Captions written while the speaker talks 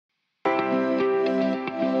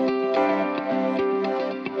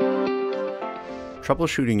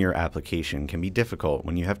Troubleshooting your application can be difficult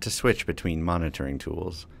when you have to switch between monitoring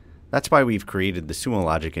tools. That's why we've created the Sumo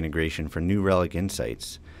Logic integration for new Relic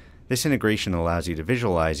Insights. This integration allows you to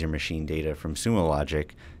visualize your machine data from Sumo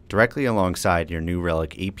Logic directly alongside your new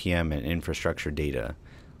Relic APM and infrastructure data.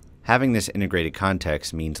 Having this integrated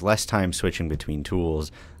context means less time switching between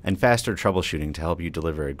tools and faster troubleshooting to help you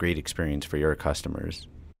deliver a great experience for your customers.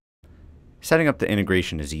 Setting up the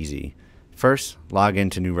integration is easy. First, log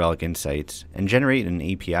into New Relic Insights and generate an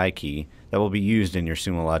API key that will be used in your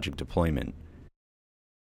Sumo Logic deployment.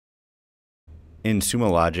 In Sumo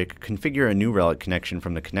Logic, configure a New Relic connection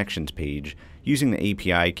from the Connections page using the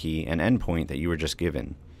API key and endpoint that you were just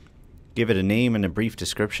given. Give it a name and a brief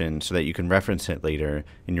description so that you can reference it later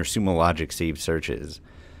in your Sumo Logic saved searches.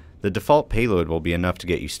 The default payload will be enough to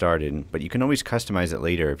get you started, but you can always customize it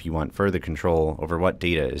later if you want further control over what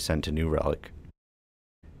data is sent to New Relic.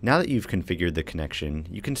 Now that you've configured the connection,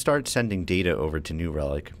 you can start sending data over to New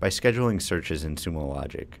Relic by scheduling searches in Sumo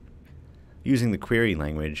Logic. Using the query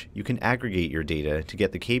language, you can aggregate your data to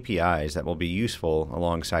get the KPIs that will be useful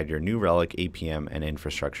alongside your New Relic APM and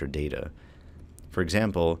infrastructure data. For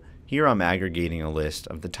example, here I'm aggregating a list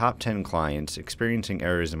of the top 10 clients experiencing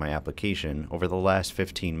errors in my application over the last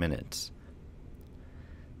 15 minutes.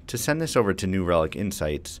 To send this over to New Relic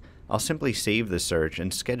Insights, I'll simply save the search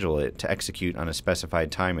and schedule it to execute on a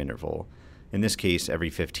specified time interval, in this case every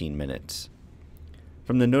 15 minutes.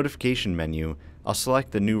 From the notification menu, I'll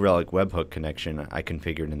select the New Relic webhook connection I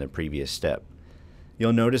configured in the previous step.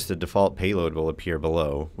 You'll notice the default payload will appear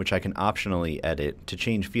below, which I can optionally edit to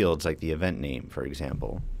change fields like the event name, for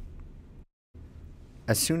example.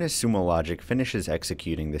 As soon as Sumo Logic finishes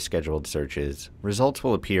executing the scheduled searches, results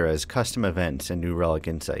will appear as custom events in New Relic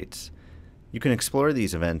Insights. You can explore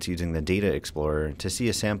these events using the Data Explorer to see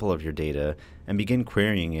a sample of your data and begin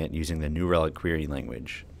querying it using the New Relic query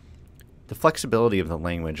language. The flexibility of the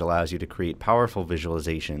language allows you to create powerful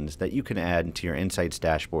visualizations that you can add to your Insights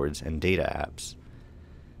dashboards and data apps.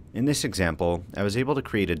 In this example, I was able to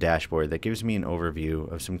create a dashboard that gives me an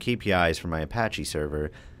overview of some KPIs for my Apache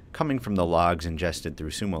server coming from the logs ingested through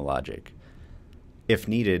Sumo Logic. If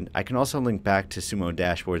needed, I can also link back to Sumo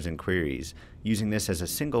dashboards and queries, using this as a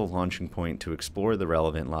single launching point to explore the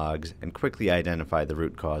relevant logs and quickly identify the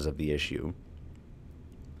root cause of the issue.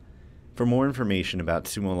 For more information about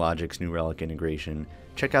Sumo Logic's New Relic integration,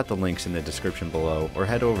 check out the links in the description below or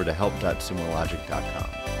head over to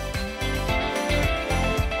help.sumologic.com.